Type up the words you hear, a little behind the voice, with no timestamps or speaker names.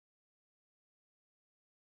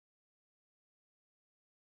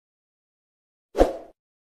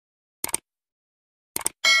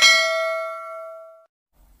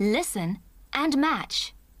Listen and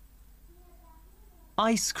match.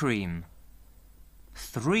 Ice cream.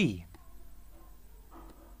 3.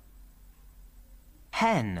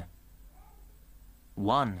 Hen.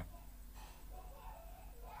 1.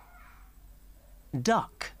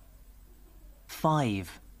 Duck.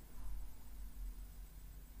 5.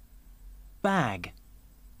 Bag.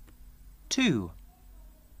 2.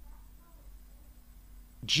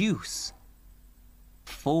 Juice.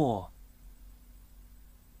 4.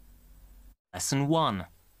 Lesson 1.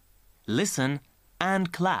 Listen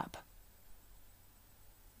and clap.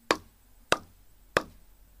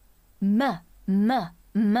 M.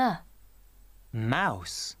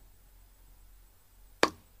 Mouse.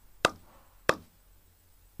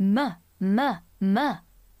 M.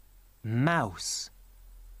 Mouse.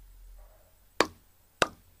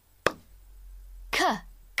 K.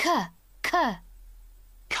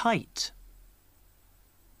 Kite.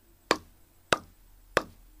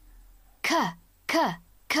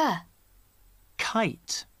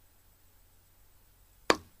 Kite.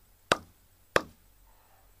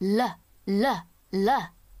 L.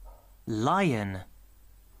 Lion.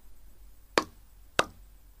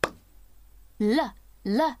 L.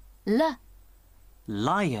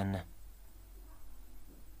 Lion.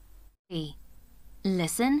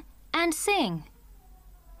 Listen and sing.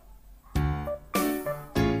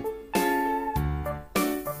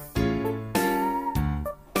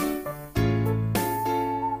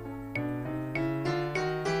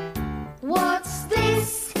 What's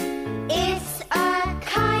this? It's a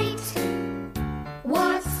kite.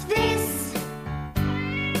 What's this?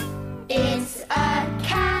 It's a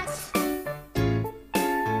cat.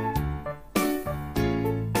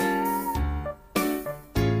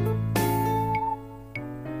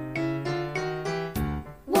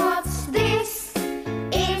 What's this?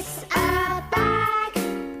 It's a bag.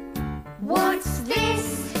 What's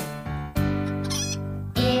this?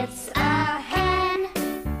 It's a hen.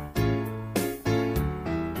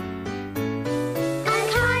 A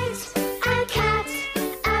kite, a cat,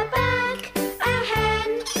 a bag, a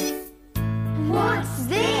hen. What's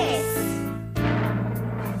this?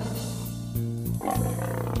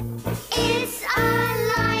 It's a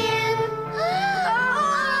lion. Oh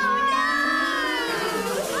no!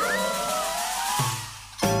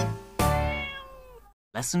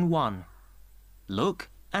 Lesson 1. Look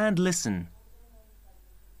and listen.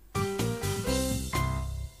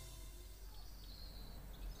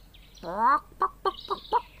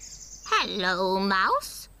 Hello,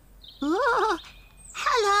 mouse. Oh,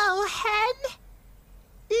 hello, hen.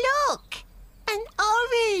 Look, an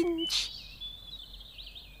orange.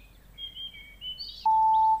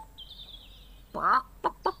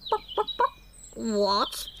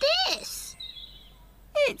 What's this?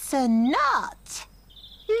 It's a nut.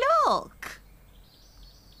 Look.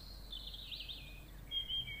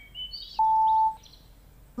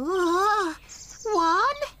 Oh, 1,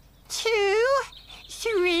 2,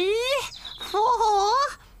 3, 4,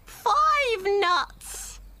 5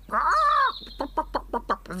 nuts.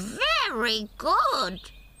 Very good.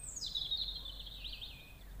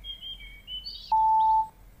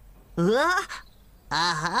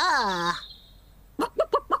 Aha.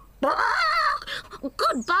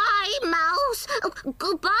 Goodbye, mouse.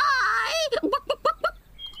 Goodbye.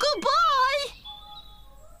 Goodbye.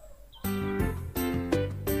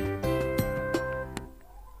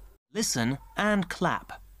 Listen and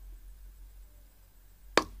clap.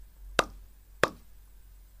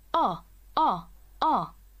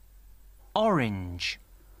 Orange.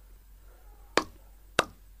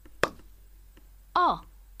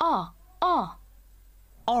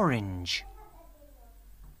 Orange.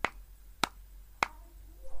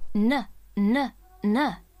 N. Nut.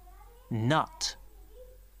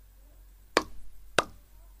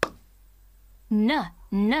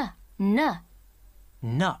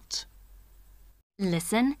 Nut.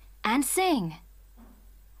 Listen and sing.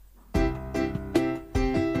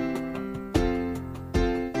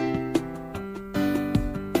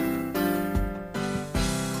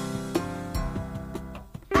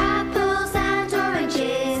 Apples and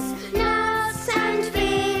oranges, nuts and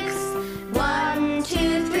figs. 1,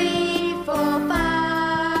 2, 3, 4,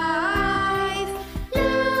 5.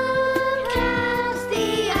 Look at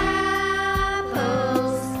the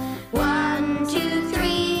apples. 1, 2,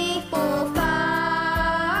 3, 4, 5.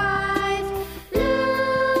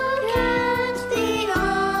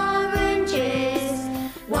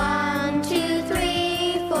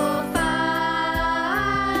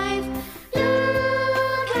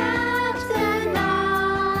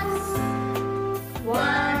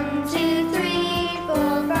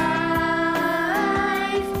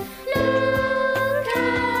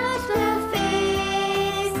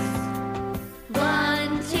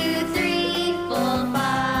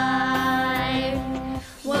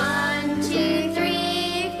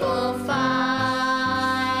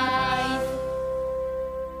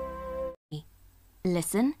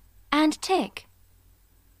 Listen and tick.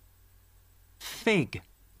 Fig.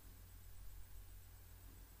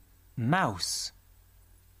 Mouse.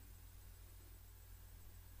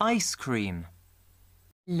 Ice cream.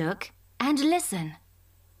 Look and listen.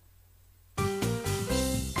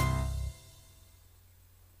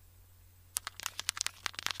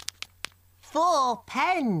 Four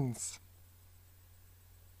pens.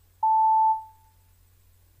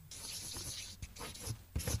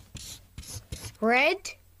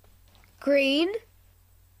 Red, green,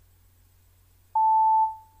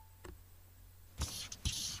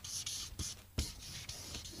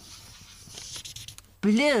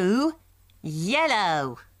 Blue,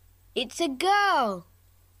 yellow. it's a girl.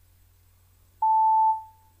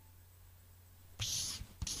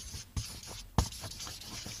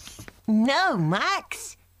 No,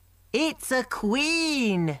 Max. It's a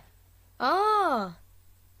queen. Ah,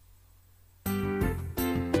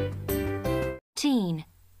 Teen.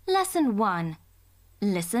 Lesson 1.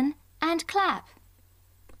 Listen and clap.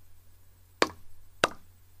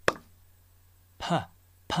 P,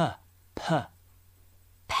 p, p.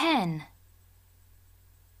 Pen.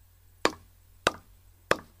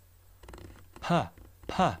 P,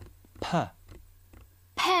 p, p.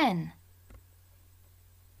 Pen.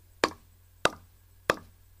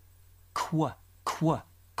 Qu, qu,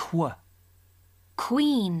 qu.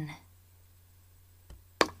 Queen.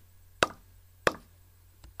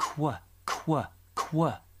 Qu, qu,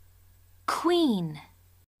 qu. Queen.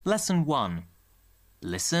 Lesson 1.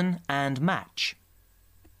 Listen and match.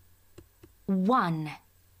 1.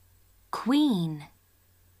 Queen.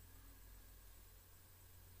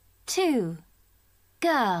 2.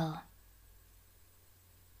 Girl.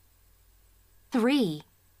 3.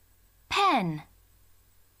 Pen.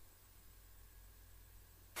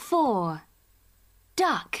 4.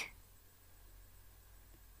 Duck.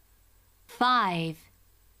 5.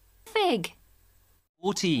 Fig.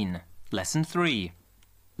 14. Lesson 3.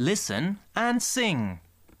 Listen and sing.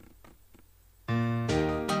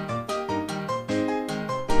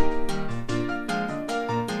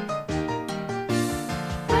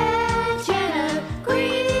 Red, yellow,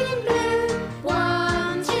 green, blue.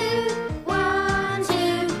 1, 2, 1,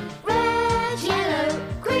 2. Red, yellow,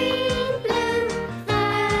 green, blue.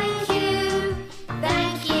 Thank you,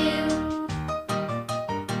 thank you.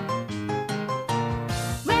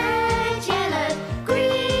 Red, yellow,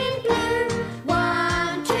 green, blue.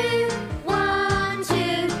 1, 2, 1,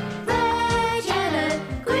 2. Red, yellow,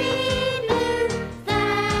 green, blue.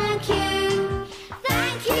 Thank you,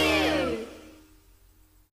 thank you.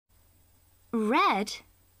 Red.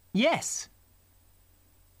 Yes.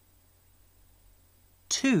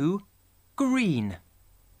 2. Green.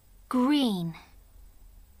 Green.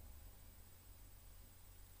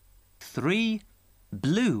 3.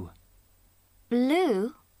 Blue.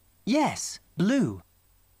 Blue. Yes, blue.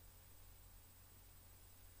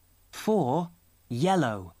 4.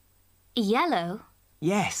 Yellow. Yellow.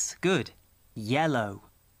 Yes, good. Yellow.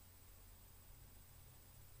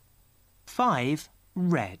 5.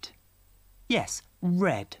 Red. Yes,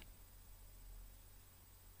 red.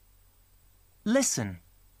 Listen.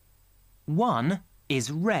 1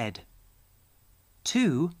 is red.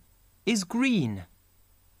 2 is green.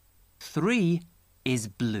 3 is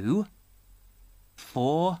blue.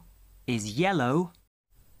 4 is yellow.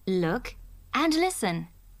 Look and listen.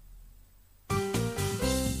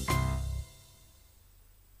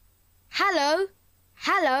 hello,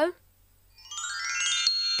 hello.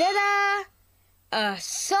 Ta-da! A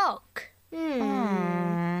sock.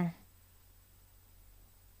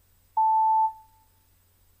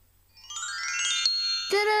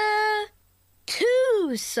 Ta-da!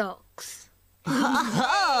 2 socks.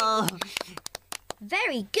 Oh,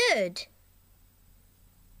 Very good.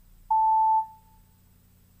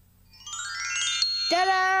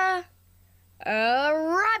 Ta-da! A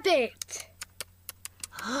rabbit.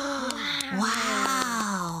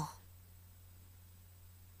 wow.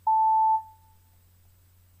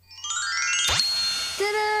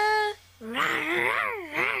 Ta-da!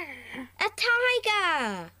 A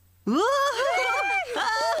tiger.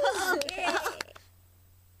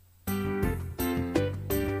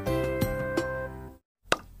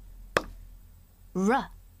 R,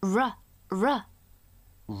 r, r.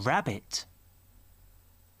 Rabbit.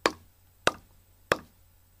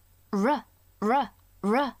 R, r,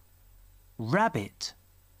 r. Rabbit.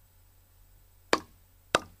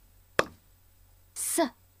 S,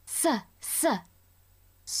 s, s.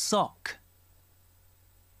 Sock.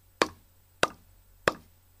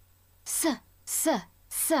 S, s,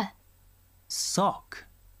 s. Sock.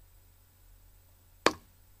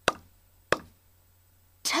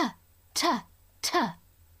 T, t, t.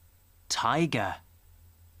 tiger,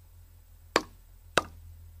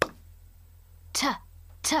 T,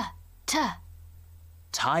 T, T.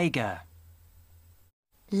 tiger.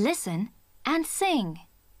 Listen and sing.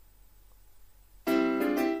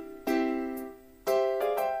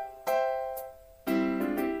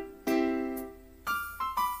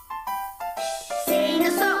 Sing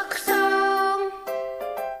a sock song.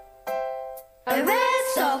 A red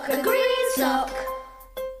sock, a green sock.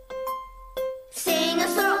 Sing a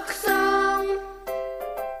sock song.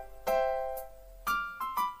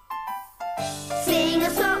 Sing a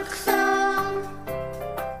sock song.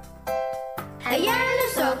 A yellow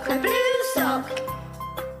sock, a blue sock.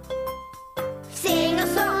 Sing a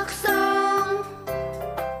sock song.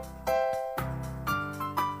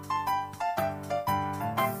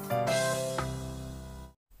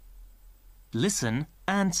 Listen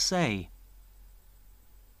and say.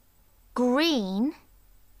 Green,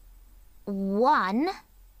 1.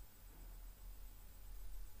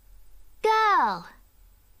 Girl.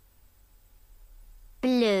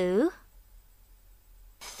 Blue,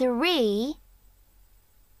 3.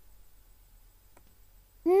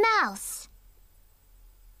 Mouse.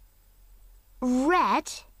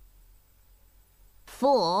 Red,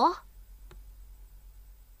 4.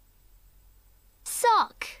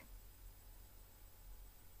 Sock.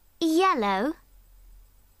 Yellow,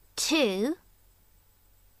 2.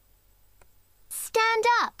 Stand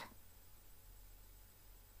up.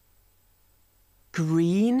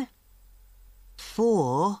 Green,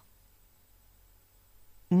 4.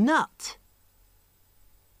 Nut.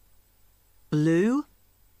 Blue,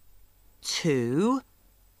 2.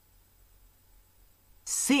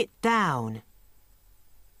 Sit down.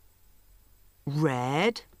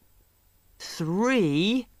 Red,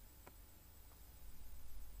 3.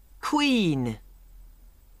 Queen.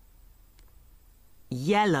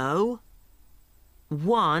 Yellow,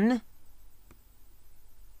 1.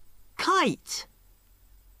 Kite.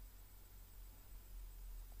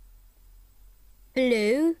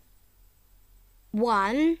 Blue,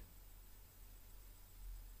 1.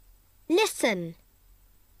 Listen.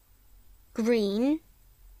 Green,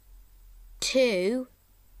 2.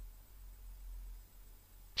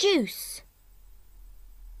 Juice.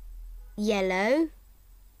 Yellow,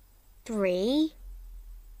 3.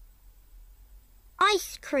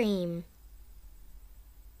 Ice cream.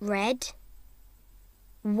 Red,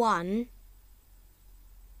 1.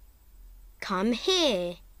 Come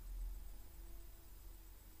here.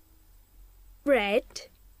 Red,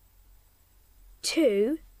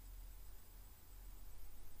 2.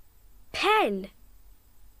 Pen.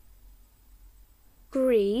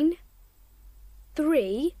 Green,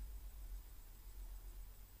 3.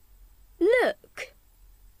 Look.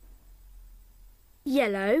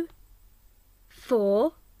 Yellow,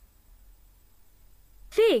 4.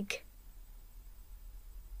 Fig.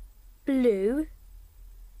 Blue,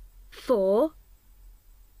 4.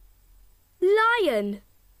 Lion.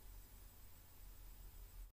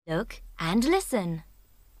 Look and listen.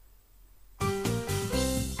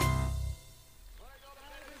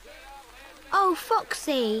 Oh,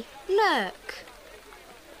 Foxy, look.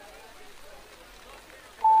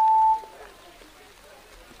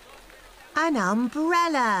 An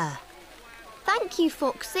umbrella. Thank you,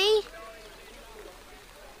 Foxy.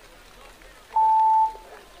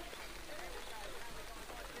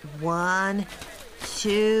 One,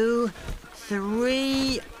 2,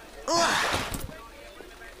 3. Ugh.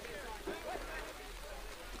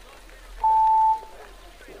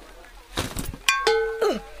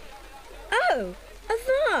 Oh, a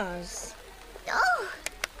vase.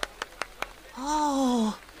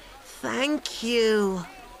 Oh, thank you.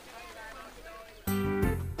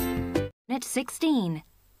 Unit 16.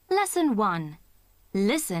 Lesson 1.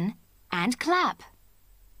 Listen and clap.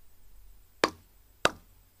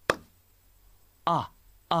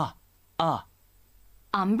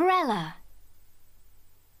 Umbrella.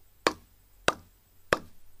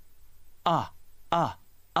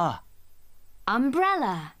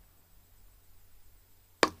 Umbrella.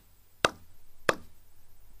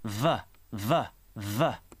 V.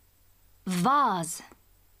 Vase.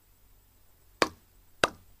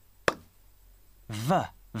 V.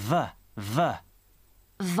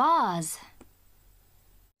 Vase.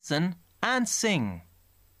 Listen and sing.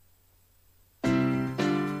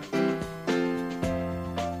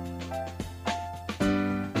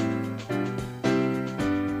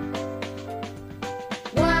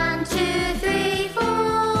 One, two, three, 4.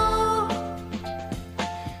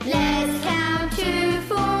 Let's count to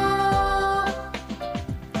 4.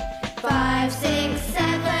 5, 6,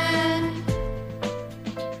 7.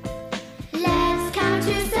 Let's count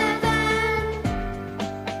to 7.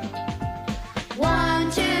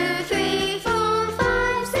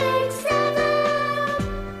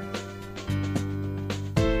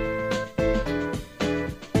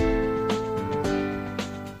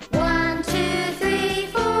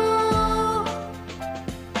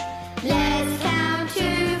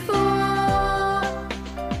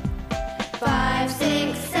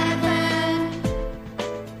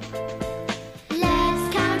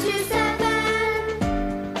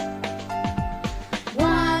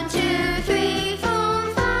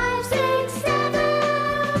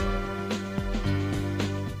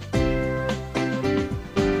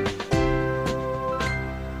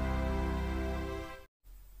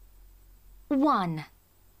 1.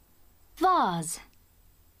 Vase.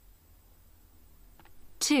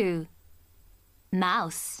 2.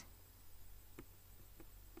 Mouse.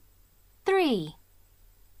 3.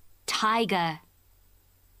 Tiger.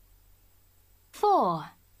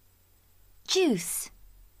 4. Juice.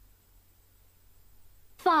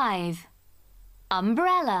 5.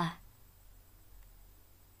 Umbrella.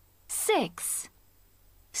 6.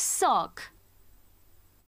 Sock.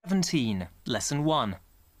 17. Lesson 1.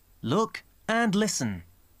 Look and listen.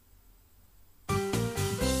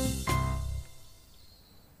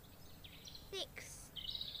 6,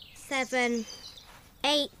 7,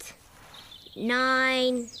 8,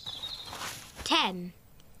 9, 10.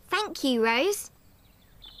 Thank you, Rose.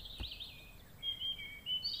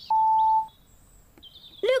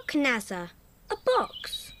 Look, Nazza, a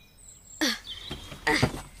box.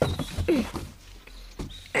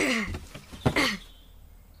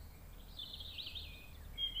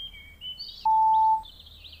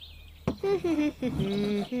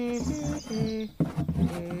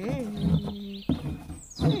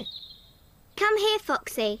 Come here,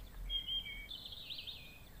 Foxy.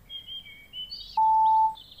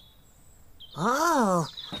 Oh.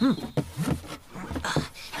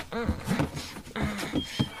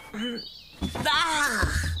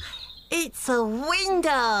 Ah, it's a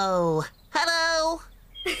window. Hello.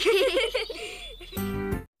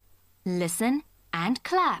 Listen and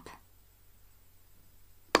clap.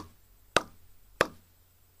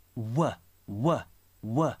 W, w,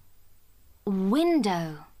 w.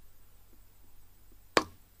 Window.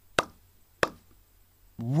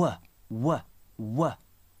 W, w, w.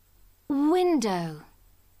 Window.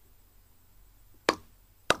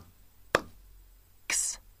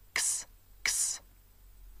 X, x, x.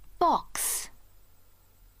 Box.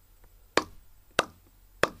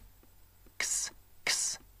 X,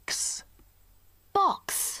 x, x.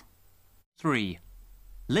 Box. 3.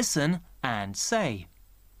 Listen and say.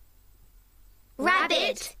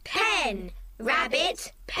 Rabbit, pen,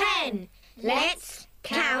 rabbit, pen. Let's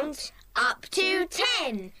count up to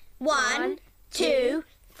 10. 1, 2,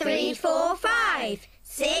 3, 4, 5,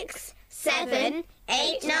 6, 7,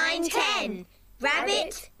 8, 9, 10.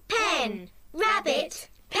 Rabbit, pen, rabbit,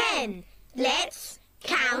 pen. Let's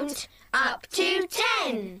count up to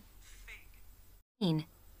 10.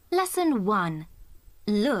 Lesson 1.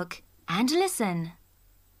 Look and listen.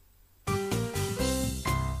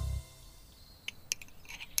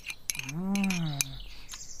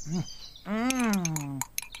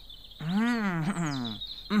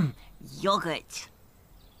 Yogurt.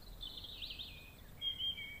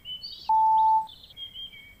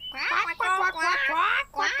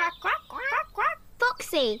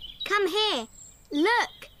 Foxy, come here.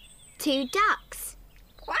 Look, 2 ducks.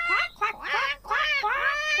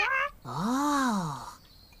 Oh.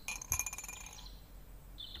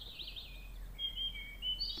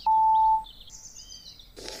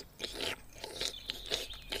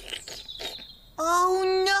 Oh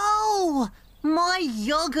no! My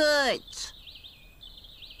yogurt!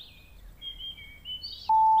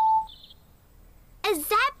 A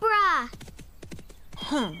zebra.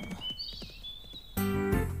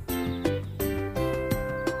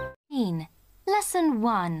 Lesson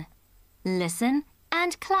 1. Listen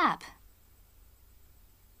and clap.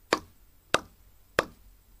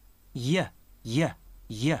 Y, y,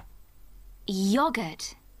 y.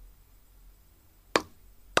 Yogurt.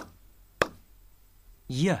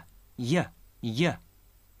 Y, y, y.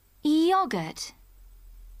 Yogurt.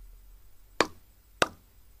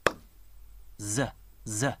 Z,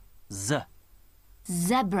 z, z.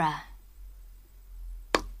 Zebra.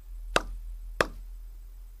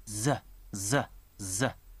 Z, z,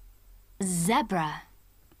 z. Zebra.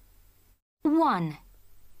 1.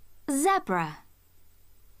 Zebra.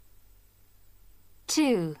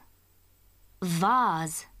 2.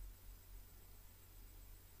 Vase.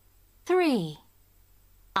 3.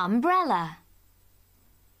 Umbrella.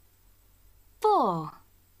 4.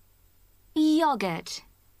 Yogurt.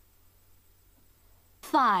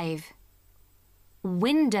 5.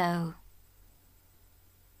 Window.